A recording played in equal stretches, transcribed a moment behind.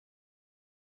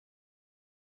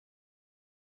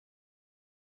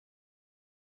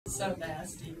So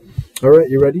nasty. All right,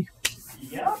 you ready?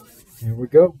 Yep. Here we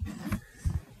go.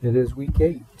 It is week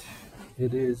 8.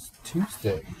 It is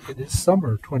Tuesday. It is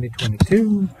summer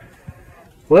 2022.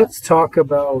 Let's talk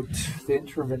about the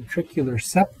interventricular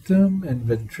septum and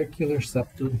ventricular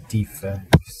septal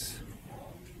defects.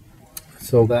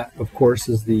 So that, of course,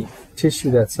 is the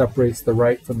tissue that separates the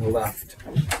right from the left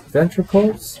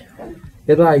ventricles.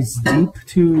 It lies deep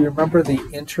to, you remember the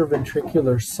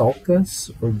interventricular sulcus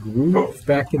or groove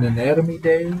back in anatomy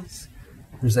days?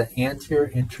 There's an anterior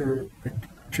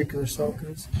interventricular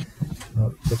sulcus,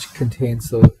 which contains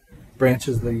the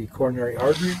branches of the coronary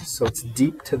arteries, so it's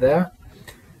deep to that.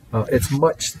 It's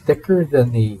much thicker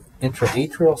than the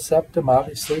intraatrial septum,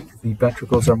 obviously. The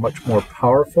ventricles are much more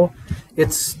powerful.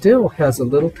 It still has a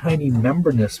little tiny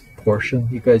membranous portion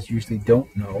you guys usually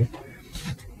don't know,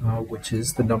 which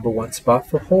is the #1 spot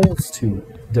for holes to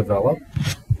develop.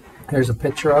 Here's a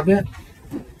picture of it.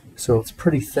 So it's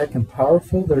pretty thick and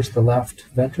powerful. There's the left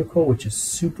ventricle, which is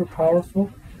super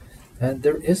powerful. And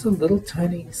there is a little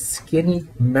tiny skinny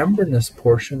membranous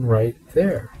portion right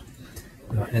there.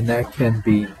 And that can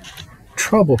be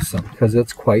troublesome because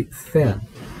it's quite thin.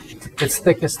 It's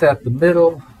thickest at the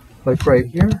middle, like right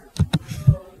here.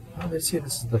 Let's see,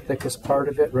 this is the thickest part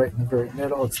of it, right in the very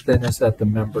middle. It's thinnest at the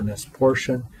membranous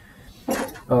portion.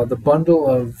 The bundle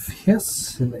of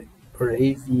His, or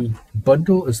AV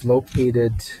bundle, is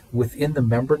located within the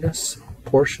membranous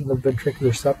portion of the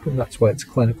ventricular septum. That's why it's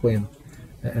clinically an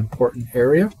important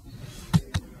area.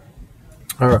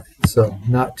 All right, so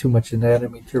not too much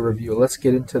anatomy to review. Let's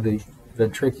get into the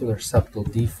ventricular septal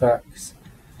defects.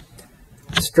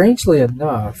 Strangely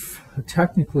enough,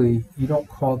 technically, you don't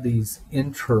call these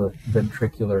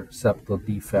interventricular septal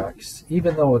defects,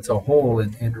 even though it's a hole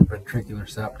in interventricular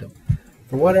septum.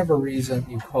 For whatever reason,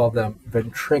 you call them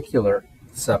ventricular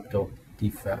septal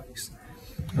defects.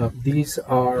 These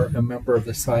are a member of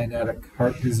the cyanotic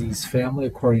heart disease family,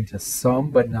 according to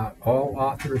some, but not all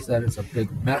authors. That is a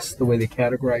big mess, the way they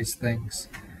categorize things.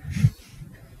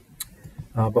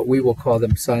 But we will call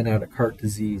them cyanotic heart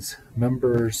disease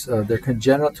members. They're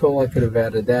congenital. I could have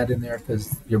added that in there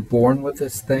because you're born with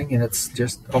this thing, and it's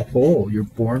just a hole. You're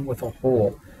born with a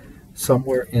hole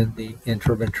somewhere in the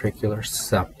interventricular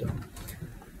septum.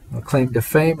 Claim to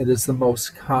fame, it is the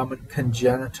most common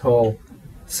congenital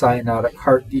cyanotic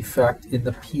heart defect in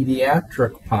the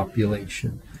pediatric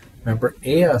population. Remember,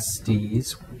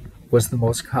 ASDs was the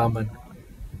most common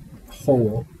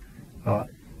hole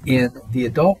in the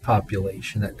adult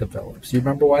population that develops. You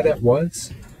remember why that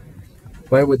was?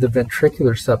 Why would the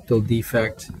ventricular septal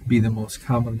defect be the most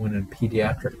common one in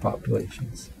pediatric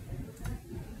populations?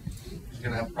 You're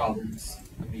going to have problems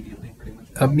immediately, pretty much.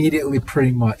 Immediately,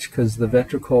 pretty much, because the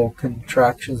ventricle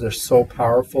contractions are so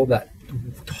powerful that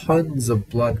tons of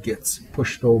blood gets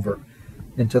pushed over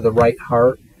into the right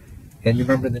heart. And you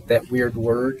remember that weird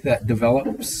word that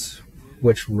develops,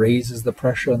 which raises the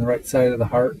pressure on the right side of the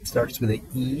heart? It starts with an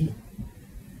E.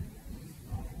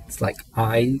 It's like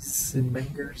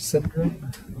Eisenmenger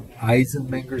syndrome.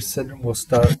 Eisenmenger syndrome will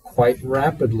start quite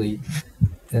rapidly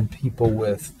in people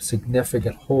with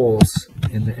significant holes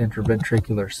in the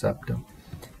interventricular septum.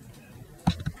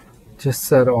 Just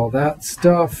said all that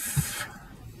stuff.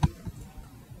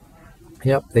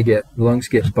 Yep, the lungs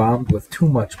get bombed with too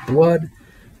much blood.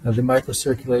 The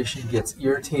microcirculation gets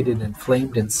irritated,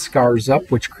 inflamed, and scars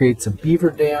up, which creates a beaver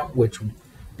dam, which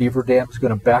beaver dam is going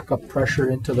to back up pressure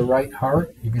into the right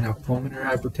heart. You're going to have pulmonary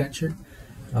hypertension.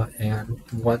 And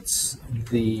once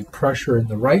the pressure in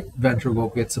the right ventricle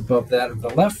gets above that of the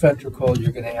left ventricle,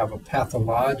 you're going to have a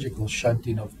pathological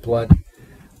shunting of blood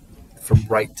from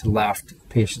right to left. The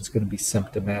patient's going to be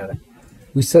symptomatic.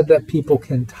 We said that people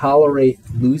can tolerate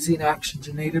losing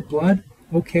oxygenated blood.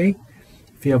 Okay.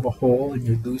 If you have a hole and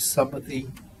you lose some of the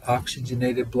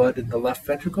oxygenated blood in the left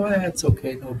ventricle, that's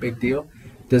okay, no big deal.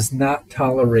 Does not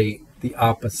tolerate the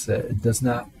opposite. It does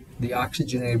not. The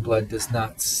oxygenated blood does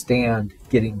not stand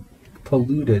getting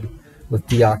polluted with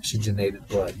deoxygenated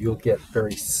blood. You'll get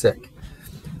very sick.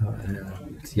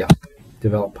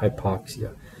 Develop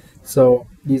hypoxia. So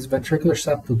these ventricular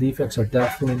septal defects are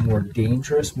definitely more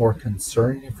dangerous, more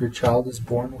concerning if your child is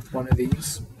born with one of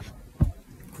these.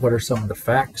 What are some of the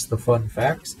facts, the fun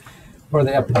facts, or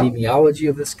the epidemiology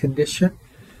of this condition?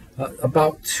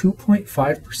 About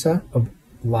 2.5% of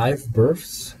live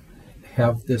births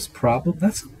have this problem.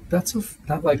 That's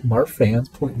not like Marfan's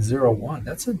 0.01.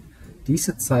 That's a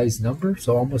decent sized number.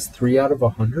 So almost 3 out of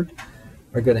 100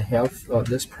 are going to have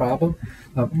this problem.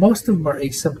 Most of them are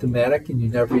asymptomatic, and you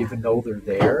never even know they're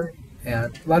there.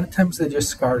 And a lot of times they just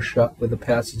scar shut with the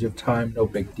passage of time, no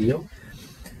big deal.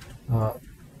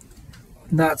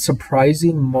 Not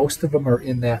surprising, most of them are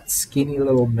in that skinny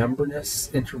little membranous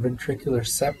interventricular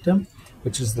septum,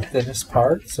 which is the thinnest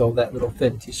part, so that little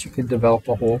thin tissue can develop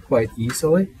a hole quite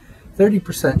easily.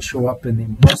 30% show up in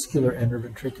the muscular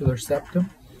interventricular septum.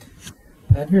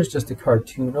 And here's just a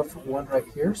cartoon of one right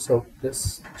here. So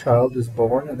this child is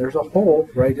born, and there's a hole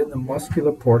right in the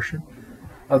muscular portion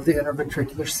of the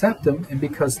interventricular septum, and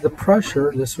because of the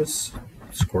pressure, this was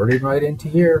squirting right into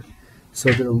here. So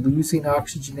they're losing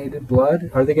oxygenated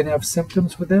blood. Are they going to have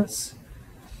symptoms with this?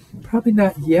 Probably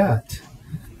not yet.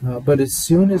 But as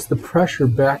soon as the pressure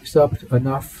backs up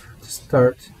enough to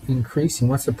start increasing,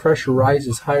 once the pressure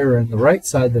rises higher on the right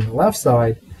side than the left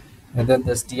side, and then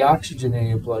this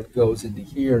deoxygenated blood goes into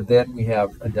here, then we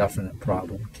have a definite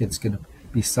problem. Kid's going to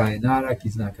be cyanotic.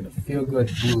 He's not going to feel good.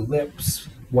 Blue lips,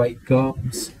 white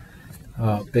gums.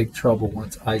 Big trouble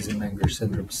once Eisenmenger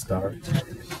syndrome starts.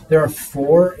 There are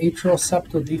 4 atrial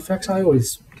septal defects.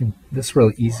 This is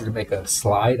really easy to make a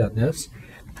slide on this.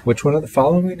 Which one of the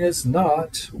following is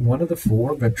not one of the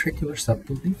 4 ventricular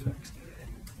septal defects?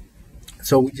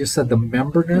 So we just said the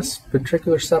membranous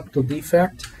ventricular septal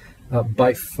defect,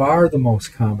 by far the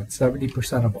most common.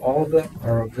 70% of all of them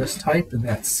are of this type, in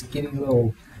that skinny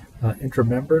little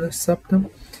intramembranous septum.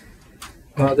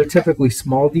 They're typically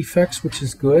small defects, which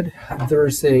is good.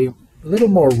 There's a little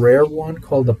more rare one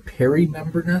called a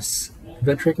perimembranous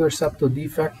ventricular septal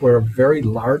defect, where a very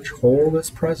large hole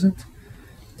is present.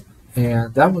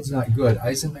 And that one's not good.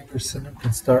 Eisenmenger syndrome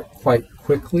can start quite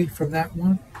quickly from that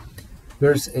one.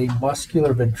 There's a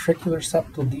muscular ventricular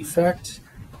septal defect,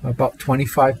 about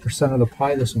 25% of the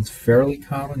pie. This one's fairly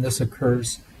common. This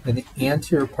occurs in the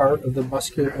anterior part of the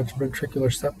muscular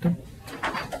ventricular septum.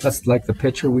 That's like the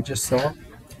picture we just saw.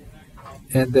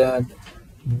 And then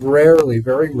rarely,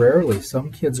 very rarely,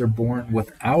 some kids are born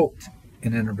without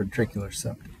an interventricular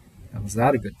septum. Now, is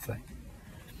that a good thing?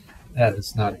 That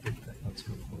is not a good thing. Let's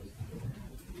go close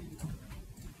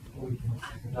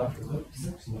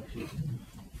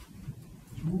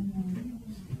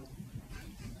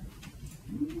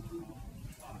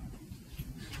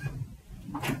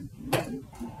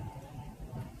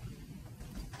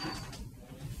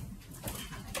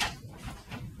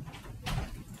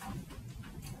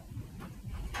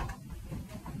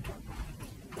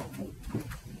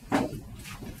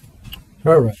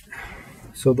All right,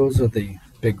 so those are the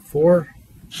big 4.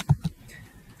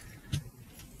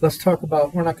 Let's talk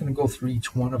about, we're not going to go through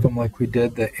each one of them like we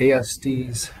did the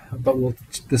ASDs, but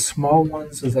the small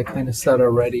ones, as I kind of said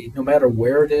already, no matter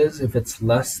where it is, if it's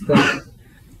less than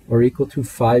or equal to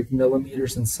 5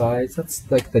 millimeters in size, that's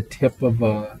like the tip of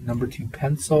a number 2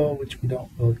 pencil, which we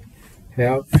don't really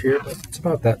have here, but it's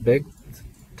about that big. It's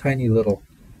a tiny little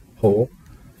hole.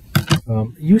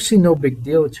 Usually no big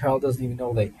deal. The child doesn't even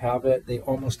know they have it. They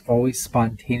almost always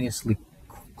spontaneously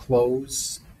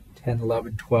close 10,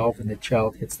 11, 12, and the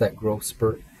child hits that growth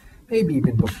spurt, maybe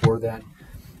even before that.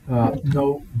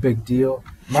 No big deal.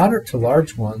 Moderate to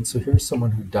large ones, so here's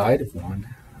someone who died of one.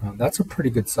 That's a pretty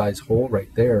good size hole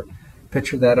right there.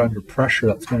 Picture that under pressure,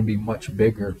 that's going to be much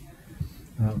bigger.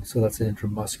 So that's an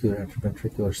intramuscular,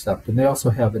 interventricular septum. They also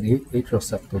have an atrial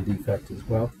septal defect as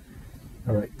well,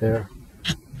 right there.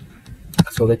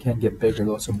 So they can get bigger.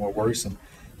 Those are more worrisome.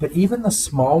 But even the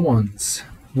small ones,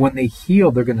 when they heal,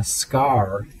 they're going to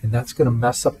scar, and that's going to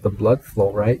mess up the blood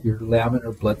flow, right? Your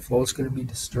laminar blood flow is going to be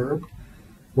disturbed.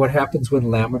 What happens when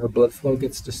laminar blood flow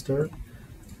gets disturbed?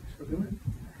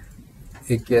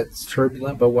 It gets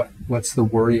turbulent, but what's the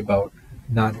worry about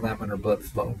non-laminar blood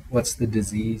flow? What's the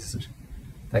disease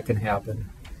that can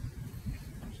happen?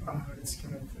 Is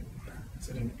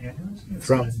it an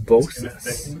aneurysm?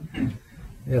 Thrombosis.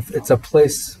 If it's a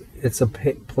place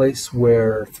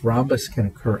where thrombus can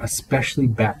occur, especially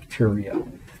bacteria.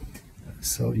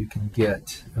 So you can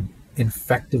get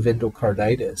infective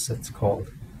endocarditis, it's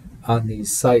called, on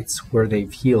these sites where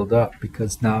they've healed up,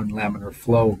 because non-laminar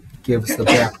flow gives the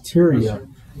bacteria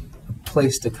a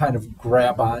place to kind of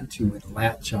grab onto and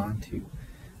latch onto.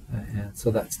 And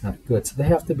so that's not good. So they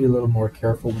have to be a little more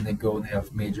careful when they go and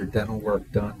have major dental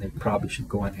work done. They probably should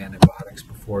go on antibiotics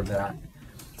before that.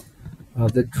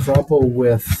 The trouble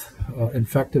with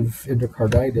infective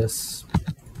endocarditis,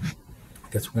 I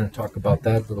guess we're going to talk about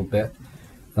that a little bit.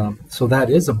 So that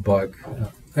is a bug,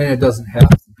 and it doesn't have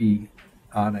to be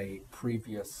on a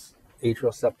previous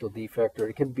atrial septal defect, or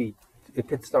it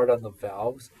can start on the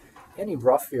valves. Any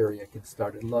rough area can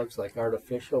start. It looks like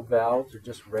artificial valves or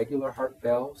just regular heart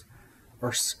valves,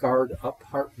 or scarred up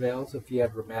heart valves if you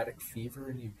had rheumatic fever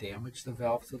and you damage the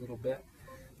valves a little bit.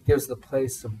 It gives the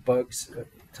place some bugs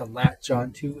to latch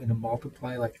onto and to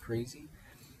multiply like crazy.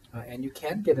 And you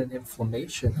can get an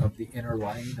inflammation of the inner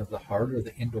lining of the heart or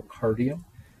the endocardium,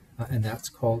 and that's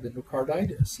called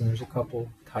endocarditis. And there's a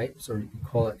couple types, or you can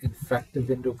call it infective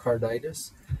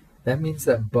endocarditis. That means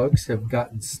that bugs have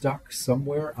gotten stuck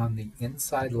somewhere on the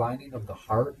inside lining of the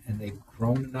heart, and they've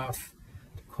grown enough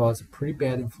to cause a pretty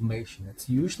bad inflammation. It's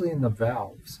usually in the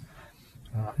valves,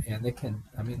 and they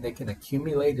can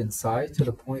accumulate in size to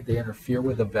the point they interfere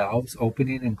with the valves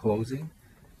opening and closing.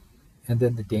 And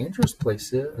then the dangerous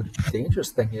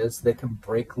thing is they can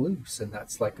break loose, and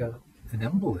that's like an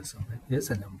embolism. It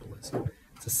is an embolism.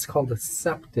 It's called a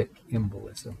septic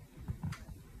embolism.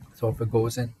 So if it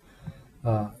goes in,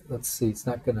 let's see, it's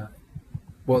not going to,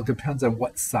 well, it depends on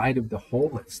what side of the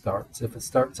hole it starts. If it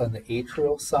starts on the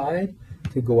atrial side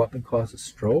to go up and cause a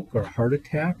stroke or a heart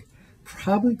attack,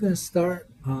 probably going to start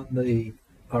on the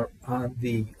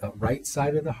right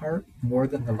side of the heart more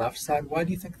than the left side. Why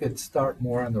do you think they'd start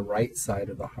more on the right side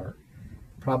of the heart?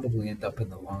 Probably end up in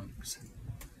the lungs.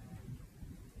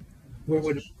 Where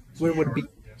would it be?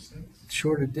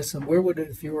 Shorter distance. Where would it,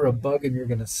 if you were a bug and you're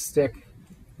going to stick,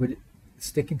 would it,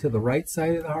 sticking to the right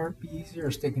side of the heart be easier,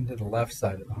 or sticking to the left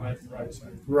side of the heart? Right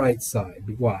side. Right side.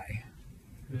 Why?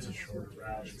 It's a shorter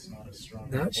rash. It's not as strong.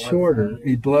 Not shorter.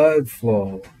 The blood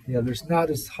flow. Yeah, there's not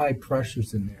as high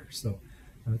pressures in there, so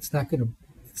it's not going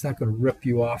to rip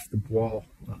you off the wall.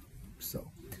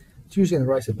 So it's usually on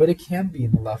the right side, but it can be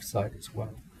in the left side as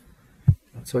well.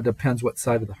 So it depends what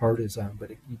side of the heart is on,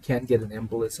 but you can get an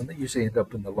embolism. They usually end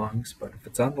up in the lungs, but if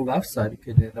it's on the left side, it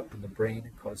could end up in the brain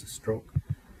and cause a stroke.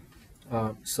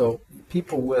 So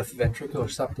people with ventricular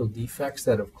septal defects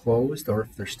that have closed, or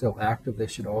if they're still active, they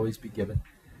should always be given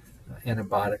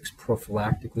antibiotics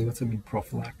prophylactically. What's that mean,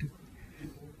 prophylactically?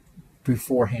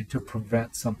 Beforehand, to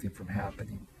prevent something from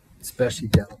happening, especially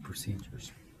dental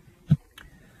procedures.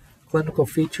 Clinical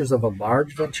features of a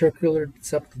large ventricular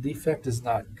septal defect is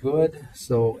not good.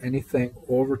 So anything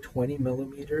over 20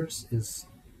 millimeters is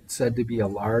said to be a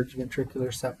large ventricular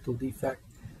septal defect.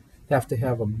 You have to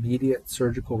have immediate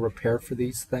surgical repair for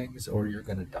these things, or you're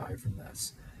going to die from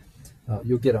this.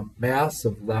 You'll get a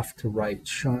massive left to right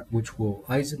shunt, which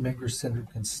Eisenmenger syndrome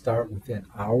can start within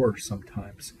hours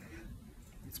sometimes,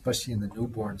 especially in the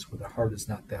newborns where the heart is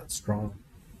not that strong.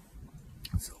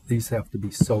 So these have to be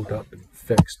sewed up and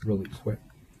fixed really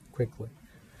quickly.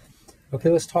 Okay,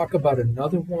 let's talk about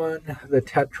another one, the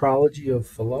Tetralogy of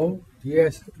Fallot. Do you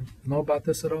guys know about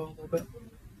this at all a little bit?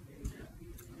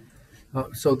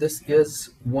 So this is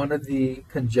one of the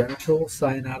congenital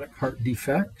cyanotic heart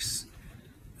defects.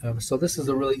 So this is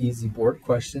a really easy board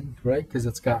question, right? Because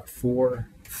it's got 4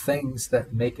 things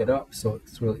that make it up. So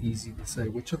it's really easy to say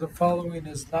which of the following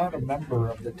is not a member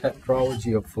of the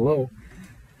Tetralogy of Fallot.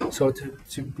 So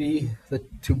to be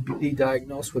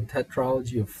diagnosed with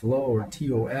Tetralogy of Fallot, or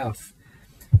TOF,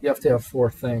 you have to have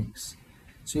 4 things.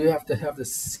 So you have to have the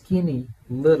skinny,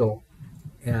 little,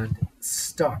 and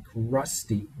stuck,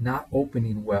 rusty, not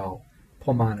opening well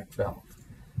pulmonic valve.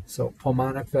 So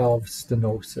pulmonic valve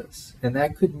stenosis, and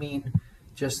that could mean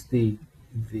just the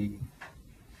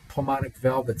pulmonic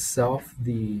valve itself.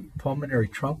 The pulmonary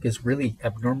trunk is really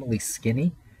abnormally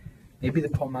skinny. Maybe the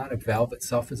pulmonic valve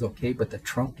itself is okay, but the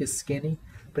trunk is skinny.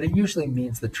 But it usually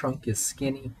means the trunk is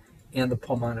skinny and the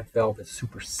pulmonic valve is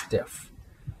super stiff.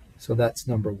 So that's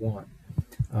number 1.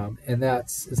 And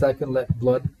is that going to let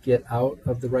blood get out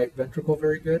of the right ventricle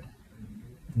very good?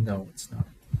 No, it's not.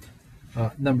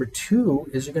 Number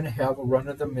 2 is you're going to have a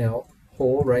run-of-the-mill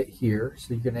hole right here.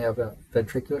 So you're going to have a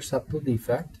ventricular septal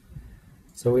defect.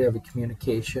 So we have a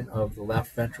communication of the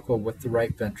left ventricle with the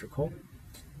right ventricle.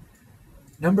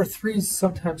 Number 3 is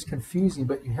sometimes confusing,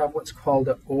 but you have what's called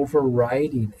an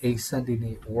overriding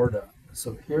ascending aorta.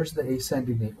 So here's the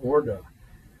ascending aorta,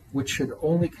 which should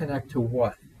only connect to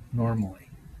what normally?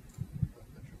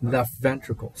 Left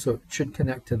ventricle. So it should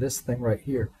connect to this thing right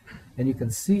here. And you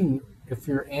can see if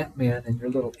you're Ant-Man in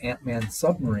your little Ant-Man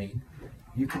submarine,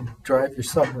 you can drive your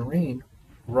submarine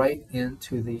right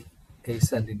into the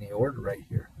ascending aorta right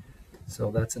here.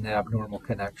 So that's an abnormal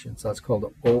connection. So that's called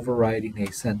an overriding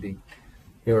ascending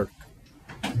aortic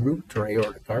root, or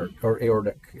aortic arch, or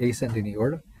aortic ascending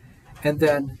aorta. And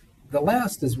then the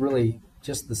last is really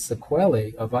just the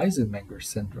sequelae of Eisenmenger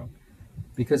syndrome.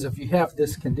 Because if you have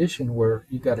this condition where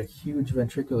you got a huge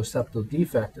ventricular septal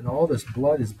defect and all this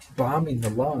blood is bombing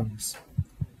the lungs,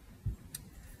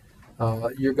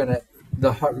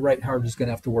 the right heart is going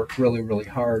to have to work really, really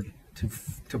hard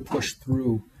to push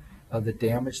through the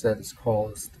damage that is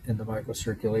caused in the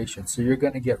microcirculation. So you're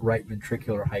going to get right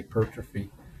ventricular hypertrophy,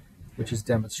 which is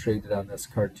demonstrated on this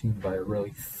cartoon by a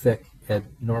really thick,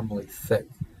 abnormally thick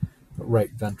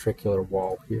right ventricular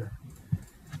wall here.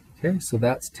 Okay, so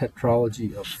that's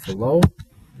Tetralogy of Fallot.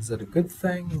 Is it a good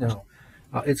thing? No.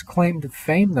 Its claim to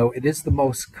fame, though, it is the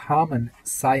most common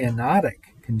cyanotic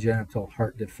congenital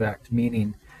heart defect,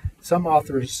 meaning some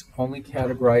authors only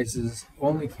categorize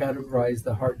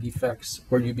the heart defects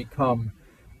where you become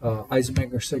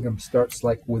Eisenmenger syndrome starts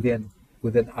like within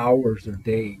hours or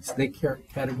days. They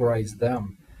categorize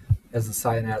them as the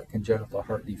cyanotic congenital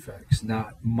heart defects,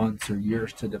 not months or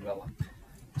years to develop.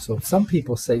 So some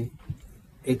people say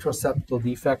atrial septal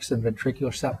defects and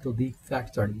ventricular septal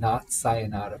defects are not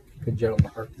cyanotic congenital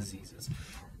heart diseases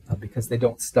because they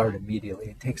don't start immediately.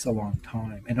 It takes a long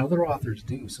time. And other authors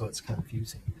do, so it's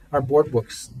confusing. Our board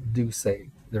books do say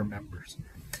they're members.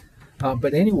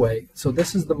 But anyway, so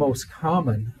this is the most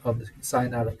common of the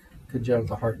cyanotic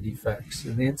congenital heart defects.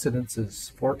 And the incidence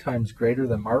is 4 times greater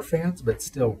than Marfan's, but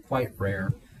still quite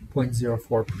rare,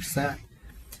 0.04%.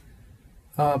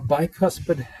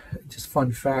 Bicuspid, just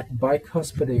fun fact,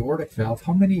 bicuspid aortic valve.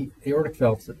 How many aortic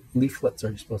valves, leaflets,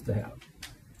 are you supposed to have?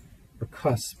 Or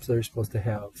cusps are you supposed to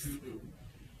have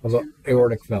of an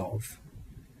aortic valve?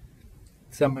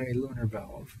 Semilunar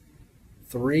valve.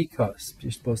 3 cusps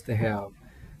you're supposed to have.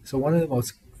 So one of the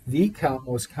most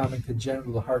common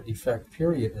congenital heart defect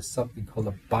period is something called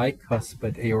a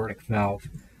bicuspid aortic valve.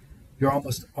 You're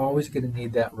almost always going to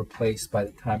need that replaced by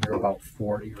the time you're about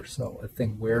 40 or so. The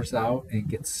thing wears out and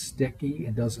gets sticky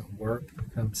and doesn't work,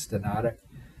 becomes stenotic.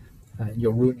 And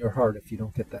you'll ruin your heart if you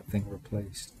don't get that thing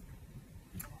replaced.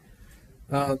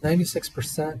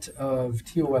 96% of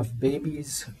TOF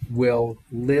babies will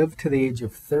live to the age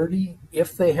of 30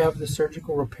 if they have the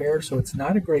surgical repair, so it's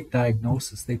not a great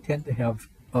diagnosis. They tend to have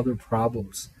other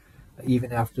problems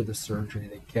even after the surgery.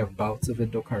 They have bouts of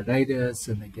endocarditis,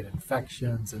 and they get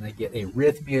infections, and they get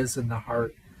arrhythmias in the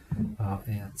heart,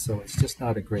 and so it's just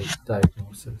not a great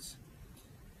diagnosis.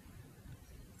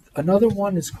 Another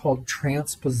one is called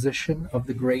transposition of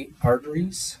the great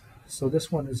arteries. So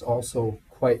this one is also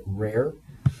quite rare,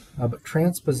 but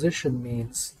transposition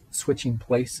means switching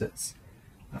places.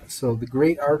 So the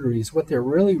great arteries, what they're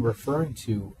really referring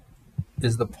to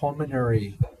is the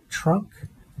pulmonary trunk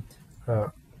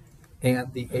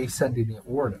and the ascending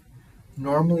aorta.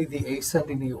 Normally the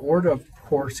ascending aorta, of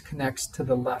course, connects to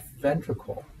the left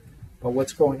ventricle. But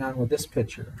what's going on with this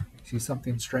picture? See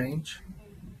something strange?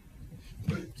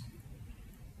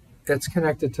 It's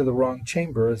connected to the wrong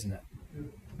chamber, isn't it?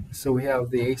 So we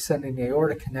have the ascending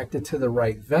aorta connected to the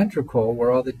right ventricle where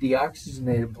all the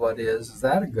deoxygenated blood is. Is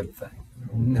that a good thing?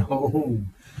 No.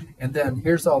 And then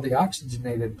here's all the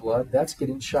oxygenated blood. That's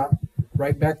getting shot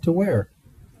right back to where?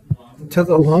 To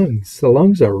the lungs. The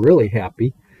lungs are really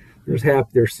happy.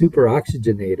 They're super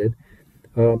oxygenated.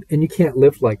 And you can't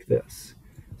live like this.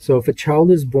 So if a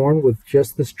child is born with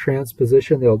just this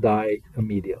transposition, they'll die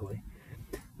immediately.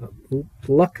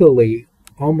 Luckily,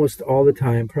 almost all the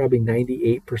time, probably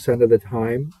 98% of the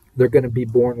time, they're going to be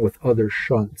born with other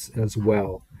shunts as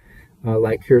well.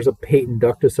 Like here's a patent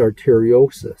ductus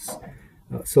arteriosus.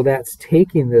 So that's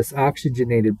taking this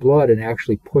oxygenated blood and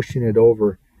actually pushing it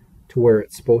over to where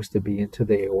it's supposed to be, into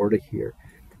the aorta here.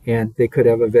 And they could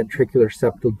have a ventricular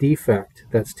septal defect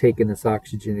that's taking this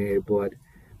oxygenated blood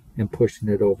and pushing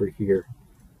it over here.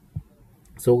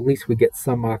 So at least we get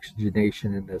some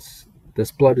oxygenation in this.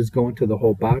 This blood is going to the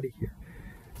whole body here.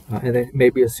 And then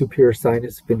maybe a superior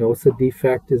sinus venosa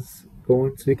defect is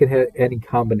going. So you can have any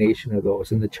combination of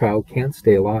those, and the child can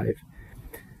stay alive.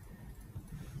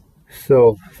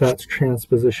 So that's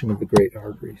transposition of the great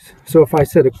arteries. So if I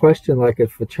said a question like,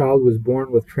 if a child was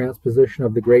born with transposition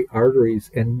of the great arteries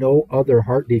and no other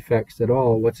heart defects at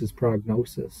all, what's his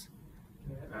prognosis?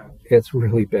 It's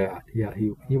really bad. Yeah,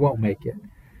 he won't make it.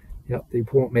 Yep, they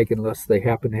won't make it unless they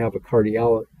happen to have a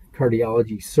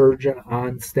cardiology surgeon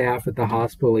on staff at the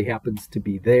hospital. He happens to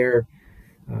be there.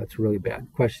 It's really bad.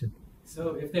 Question?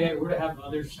 So if they were to have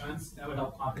other shunts, that would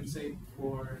help compensate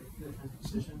for the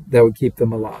transposition? That would keep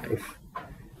them alive.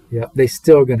 Yeah, they're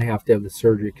still going to have the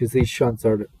surgery because these shunts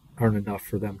aren't enough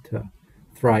for them to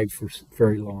thrive for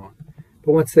very long.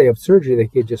 But once they have surgery, they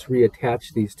could just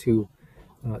reattach these two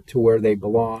to where they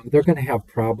belong. They're going to have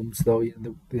problems, though.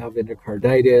 They have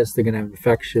endocarditis. They're going to have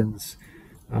infections.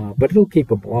 But it'll keep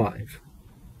them alive.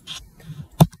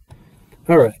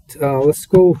 All right, let's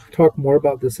go talk more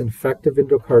about this infective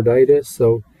endocarditis.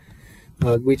 So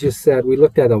we just said we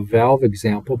looked at a valve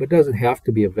example, but it doesn't have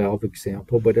to be a valve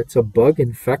example, but it's a bug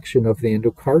infection of the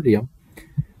endocardium.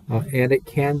 And it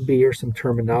can be, here's some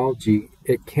terminology,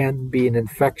 it can be an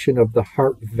infection of the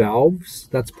heart valves.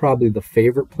 That's probably the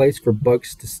favorite place for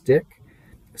bugs to stick,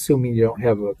 assuming you don't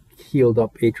have a healed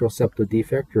up atrial septal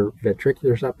defect or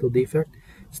ventricular septal defect.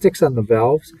 It sticks on the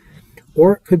valves.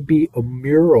 Or it could be a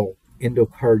mural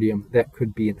endocardium that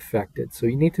could be infected. So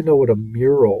you need to know what a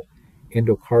mural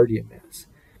endocardium is.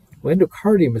 Well,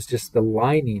 endocardium is just the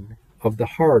lining of the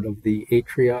heart, of the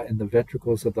atria and the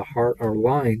ventricles of the heart are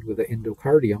lined with the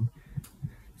endocardium.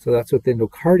 So that's what the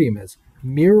endocardium is.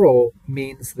 Mural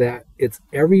means that it's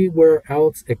everywhere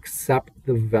else except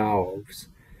the valves.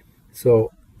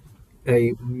 So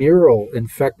a mural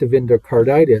infective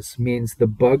endocarditis means the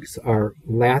bugs are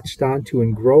latched onto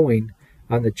and growing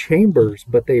on the chambers,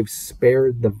 but they've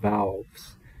spared the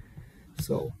valves.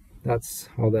 So that's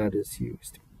how that is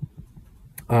used.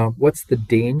 What's the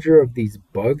danger of these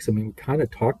bugs? I mean, we kind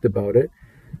of talked about it.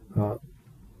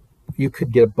 You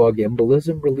could get a bug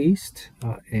embolism released,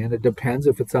 and it depends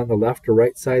if it's on the left or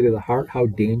right side of the heart, how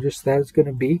dangerous that is going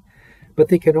to be. But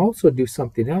they can also do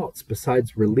something else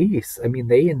besides release. I mean,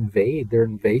 they invade, they're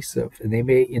invasive, and they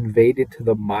may invade into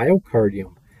the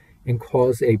myocardium and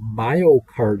cause a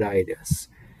myocarditis.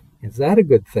 Is that a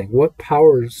good thing? What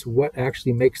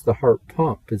actually makes the heart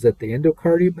pump? Is it the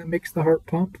endocardium that makes the heart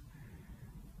pump?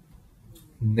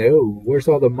 No. Where's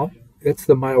all the it's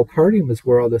the myocardium is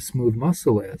where all the smooth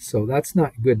muscle is. So that's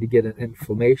not good to get an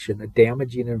inflammation, a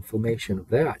damaging inflammation of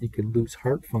that. You can lose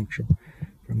heart function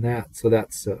from that. So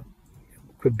that's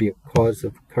could be a cause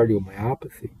of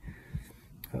cardiomyopathy.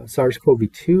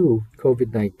 SARS-CoV-2,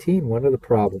 COVID-19, one of the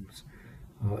problems,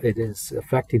 it is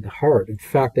affecting the heart. In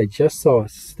fact, I just saw a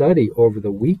study over the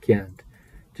weekend,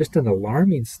 just an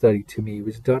alarming study to me. It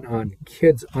was done on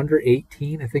kids under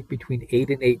 18, I think between 8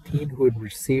 and 18, who had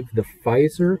received the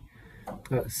Pfizer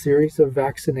series of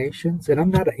vaccinations. And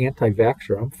I'm not an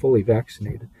anti-vaxxer, I'm fully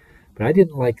vaccinated. But I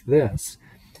didn't like this.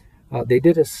 They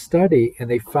did a study and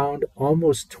they found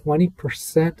almost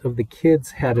 20% of the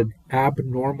kids had an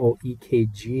abnormal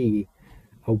EKG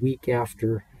a week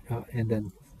after and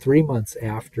then 3 months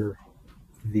after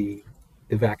the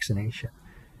vaccination.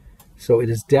 So it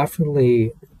is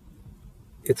definitely,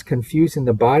 it's confusing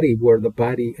the body where the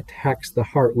body attacks the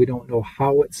heart. We don't know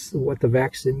what the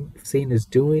vaccine is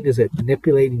doing. Is it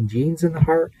manipulating genes in the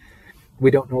heart? We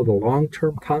don't know the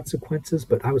long-term consequences,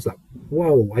 but I was like,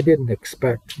 whoa, I didn't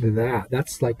expect that.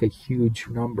 That's like a huge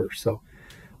number. So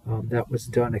that was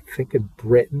done, I think, in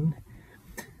Britain.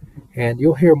 And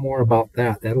you'll hear more about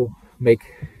that. It'll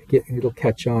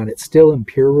catch on. It's still in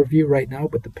peer review right now,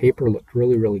 but the paper looked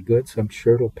really, really good, so I'm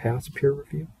sure it'll pass peer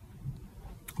review.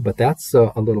 But that's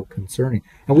a little concerning.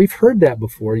 And we've heard that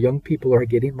before. Young people are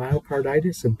getting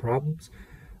myocarditis and problems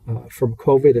from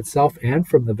COVID itself and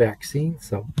from the vaccine.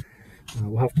 So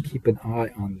we'll have to keep an eye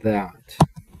on that.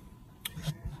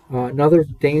 Another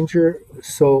danger,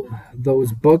 so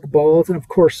those bug balls, and of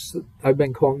course I've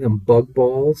been calling them bug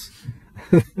balls.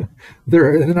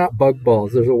 they're not bug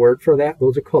balls, there's a word for that.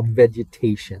 Those are called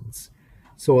vegetations.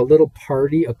 So a little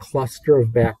party, a cluster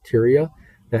of bacteria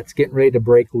that's getting ready to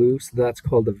break loose, that's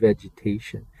called a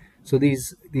vegetation. So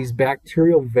these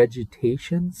bacterial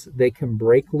vegetations, they can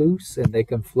break loose and they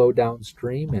can flow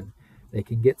downstream and they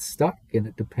can get stuck, and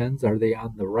it depends, are they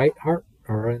on the right heart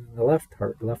or on the left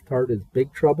heart? The left heart is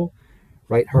big trouble.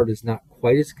 Right heart is not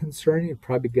quite as concerning. It's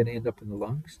probably going to end up in the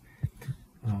lungs.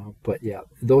 But yeah,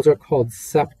 those are called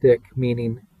septic,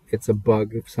 meaning it's a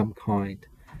bug of some kind.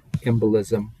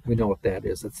 Embolism, we know what that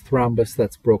is. It's thrombus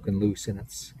that's broken loose and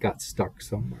it's got stuck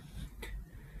somewhere.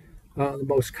 The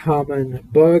most common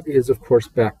bug is, of course,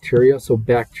 bacteria. So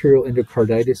bacterial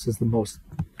endocarditis is the most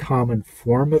common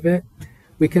form of it.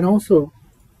 We can also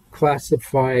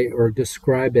classify or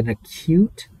describe an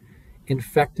acute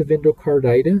infective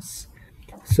endocarditis.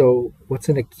 So what's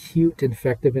an acute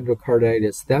infective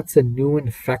endocarditis? That's a new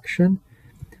infection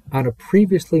on a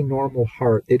previously normal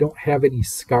heart. They don't have any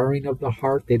scarring of the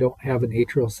heart. They don't have an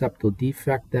atrial septal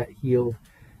defect that healed.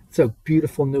 It's a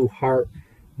beautiful new heart.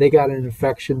 They got an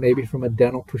infection maybe from a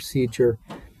dental procedure.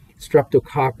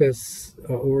 Streptococcus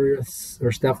aureus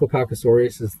or Staphylococcus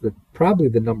aureus is probably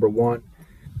the number one.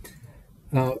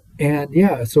 And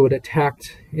yeah, so it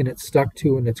attacked and it stuck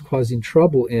to and it's causing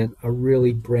trouble in a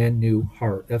really brand new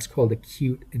heart. That's called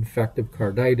acute infective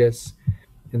carditis.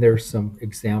 And there's some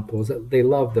examples. They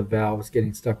love the valves,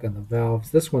 getting stuck on the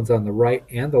valves. This one's on the right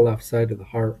and the left side of the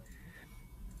heart.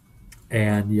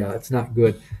 And yeah, it's not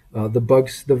good. The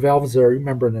valves are,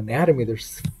 remember in anatomy, they're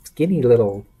skinny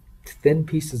little thin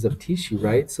pieces of tissue,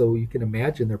 right? So you can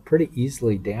imagine they're pretty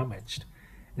easily damaged.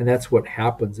 And that's what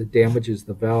happens. It damages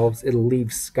the valves. It'll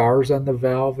leave scars on the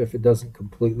valve if it doesn't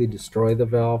completely destroy the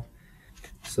valve.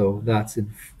 So that's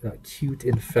acute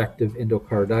infective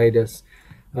endocarditis.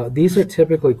 These are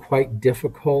typically quite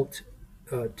difficult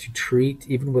to treat,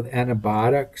 even with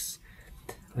antibiotics.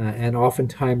 And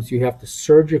oftentimes you have to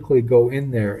surgically go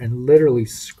in there and literally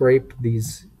scrape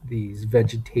these these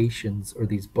vegetations or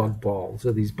these bug balls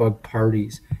or these bug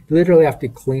parties. You literally have to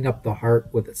clean up the heart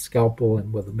with a scalpel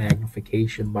and with a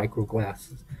magnification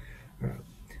microglasses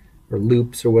or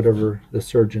loops or whatever the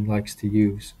surgeon likes to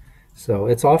use. So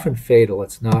it's often fatal.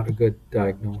 It's not a good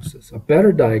diagnosis. A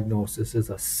better diagnosis is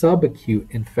a subacute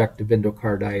infective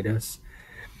endocarditis.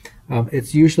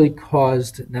 It's usually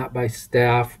caused not by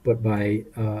staph, but by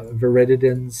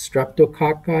virididins.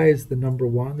 Streptococci is the number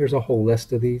one. There's a whole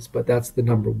list of these, but that's the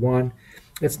number one.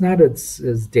 It's not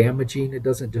as damaging. It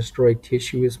doesn't destroy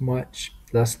tissue as much,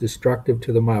 less destructive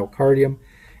to the myocardium.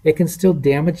 It can still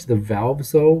damage the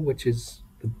valves, though, which is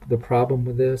the problem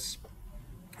with this.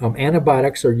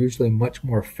 Antibiotics are usually much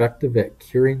more effective at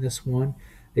curing this one.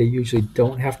 They usually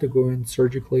don't have to go in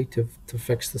surgically to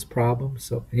fix this problem.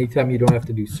 So anytime you don't have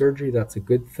to do surgery, that's a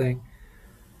good thing.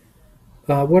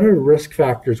 What are the risk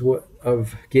factors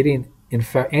of getting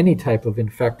any type of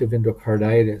infective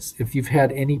endocarditis? If you've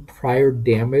had any prior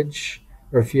damage,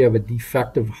 or if you have a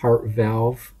defective heart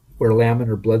valve where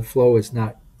laminar blood flow is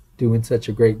not doing such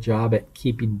a great job at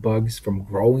keeping bugs from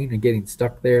growing and getting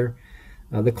stuck there.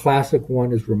 The classic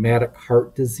one is rheumatic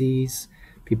heart disease.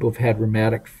 People have had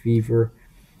rheumatic fever,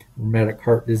 rheumatic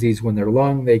heart disease when they're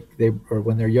young. Or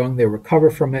when they're young, they recover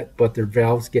from it, but their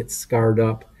valves get scarred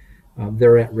up.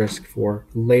 They're at risk for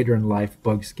later in life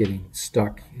bugs getting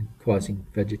stuck and causing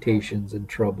vegetations and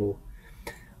trouble.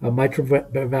 Mitral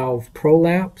valve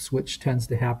prolapse, which tends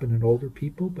to happen in older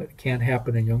people, but can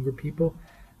happen in younger people.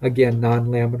 Again,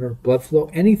 non-laminar blood flow.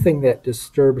 Anything that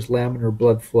disturbs laminar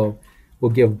blood flow will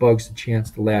give bugs a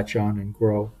chance to latch on and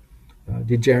grow.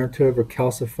 Degenerative or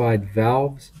calcified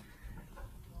valves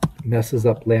messes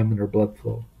up laminar blood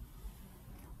flow.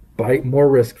 More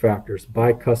risk factors.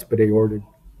 Bicuspid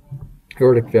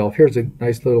aortic valve. Here's a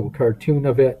nice little cartoon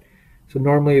of it. So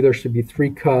normally there should be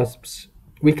 3 cusps.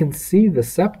 We can see the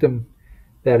septum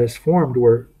that is formed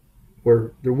where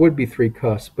there would be 3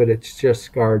 cusps, but it's just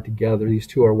scarred together. These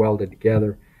two are welded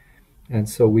together. And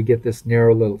so we get this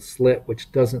narrow little slit,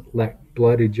 which doesn't let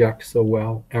blood eject so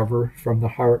well ever from the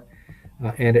heart.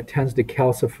 And it tends to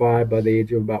calcify by the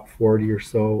age of about 40 or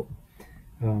so.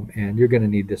 And you're going to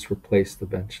need this replaced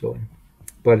eventually.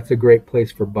 But it's a great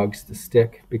place for bugs to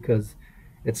stick because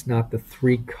it's not the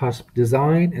 3 cusp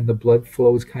design, and the blood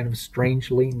flows kind of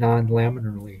strangely,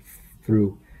 non-laminarly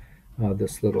through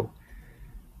this little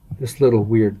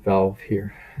weird valve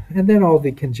here. And then all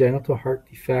the congenital heart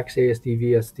defects, ASD,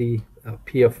 VSD,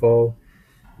 PFO,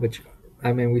 which,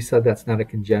 I mean, we said that's not a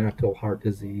congenital heart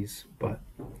disease, but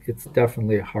it's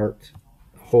definitely a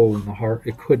hole in the heart.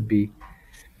 It could be.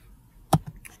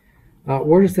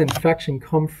 Where does the infection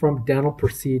come from? Dental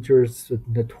procedures,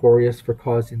 notorious for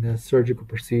causing this. Surgical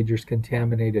procedures,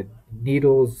 contaminated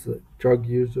needles, drug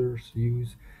users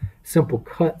use. Simple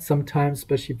cut sometimes,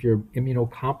 especially if you're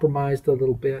immunocompromised a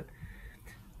little bit.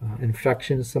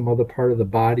 Infection, some other part of the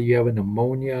body. You have a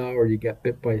pneumonia or you get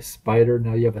bit by a spider.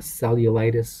 Now you have a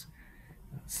cellulitis.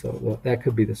 So that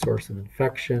could be the source of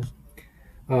infection.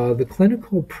 The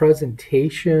clinical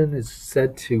presentation is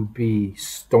said to be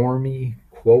stormy,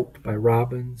 quote by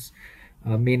Robbins,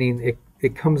 meaning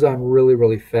it comes on really,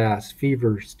 really fast.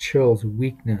 Fevers, chills,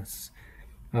 weakness,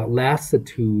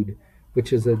 lassitude,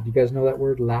 which is you guys know that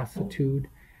word, lassitude?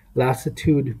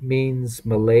 Lassitude means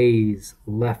malaise,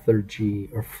 lethargy,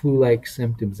 or flu-like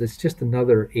symptoms. It's just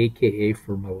another AKA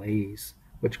for malaise,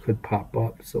 which could pop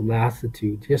up. So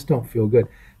lassitude, just don't feel good.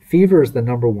 Fever is the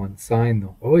number one sign,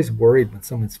 though. Always worried when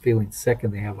someone's feeling sick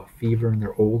and they have a fever and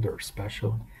they're older,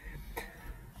 especially.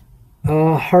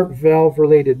 Heart valve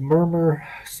related murmur.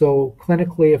 So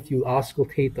clinically, if you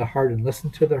auscultate the heart and listen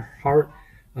to the heart,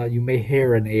 you may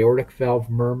hear an aortic valve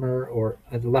murmur or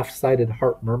a left-sided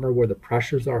heart murmur where the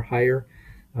pressures are higher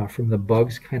from the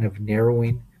bugs kind of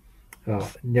narrowing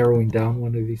down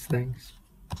one of these things.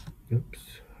 Oops.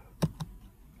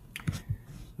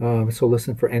 So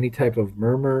listen for any type of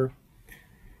murmur.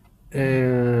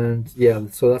 And yeah,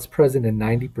 so that's present in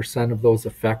 90% of those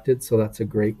affected, so that's a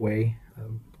great way.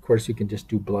 Of course, you can just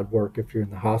do blood work if you're in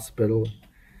the hospital.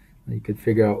 You could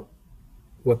figure out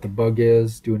what the bug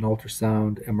is, do an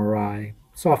ultrasound, MRI,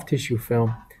 soft tissue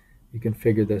film. You can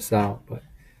figure this out, but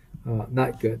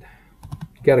not good.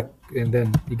 And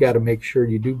then you got to make sure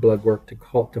you do blood work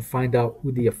to find out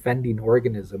who the offending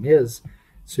organism is,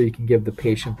 so you can give the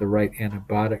patient the right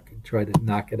antibiotic and try to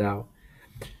knock it out.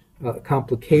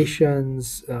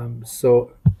 Complications,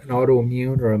 so an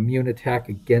autoimmune or immune attack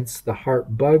against the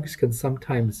heart. Bugs can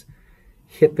sometimes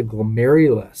hit the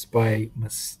glomerulus by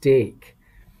mistake.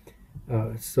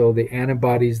 So the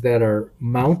antibodies that are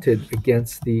mounted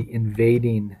against the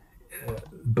invading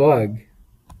bug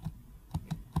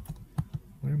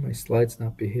Why are my slides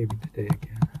not behaving today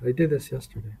again? I did this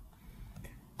yesterday.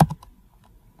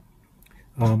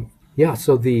 Yeah,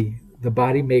 so the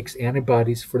body makes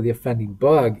antibodies for the offending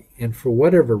bug, and for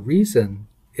whatever reason,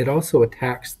 it also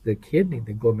attacks the kidney,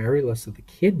 the glomerulus of the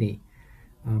kidney,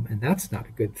 and that's not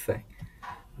a good thing,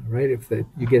 right? If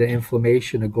you get an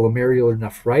inflammation, a glomerular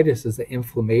nephritis is the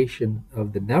inflammation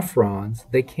of the nephrons.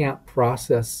 They can't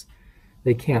process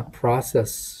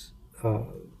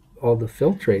all the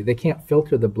filtrate. They can't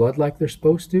filter the blood like they're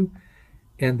supposed to,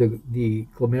 and the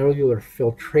glomerular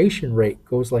filtration rate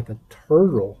goes like a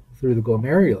turtle through the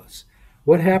glomerulus.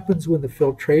 What happens when the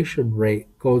filtration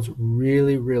rate goes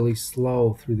really, really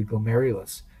slow through the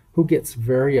glomerulus? Who gets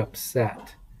very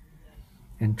upset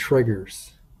and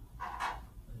triggers?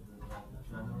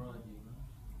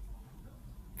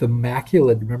 The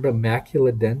macula, remember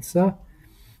macula densa?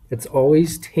 It's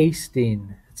always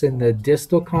tasting. It's in the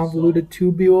distal convoluted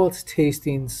tubule. It's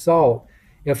tasting salt.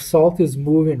 If salt is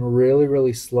moving really,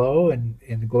 really slow and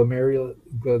the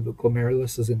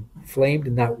glomerulus is inflamed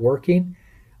and not working,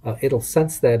 it'll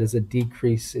sense that as a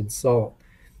decrease in salt.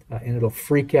 And it'll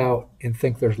freak out and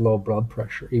think there's low blood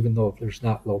pressure, even though there's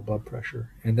not low blood pressure.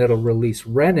 And that'll release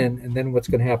renin, and then what's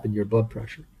going to happen to your blood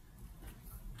pressure?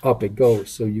 Up it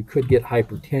goes. So you could get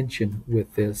hypertension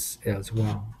with this as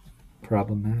well.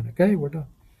 Problematic. Okay, we're done.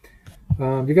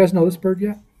 Do you guys know this bird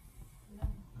yet?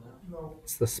 No.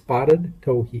 It's the spotted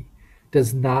towhee.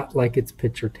 Does not like its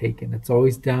picture taken. It's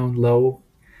always down low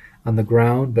on the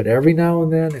ground, but every now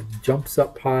and then it jumps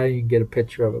up high. You can get a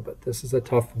picture of it, but this is a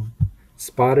tough one.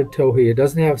 Spotted towhee. It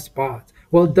doesn't have spots.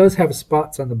 Well, it does have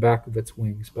spots on the back of its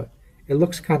wings, but it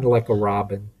looks kind of like a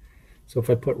robin. So if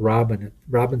I put robin,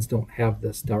 robins don't have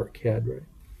this dark head, right?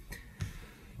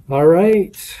 All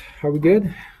right. Are we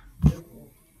good?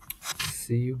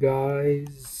 See you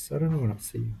guys. I don't know when I'll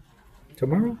see you.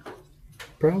 Tomorrow?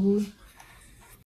 Probably.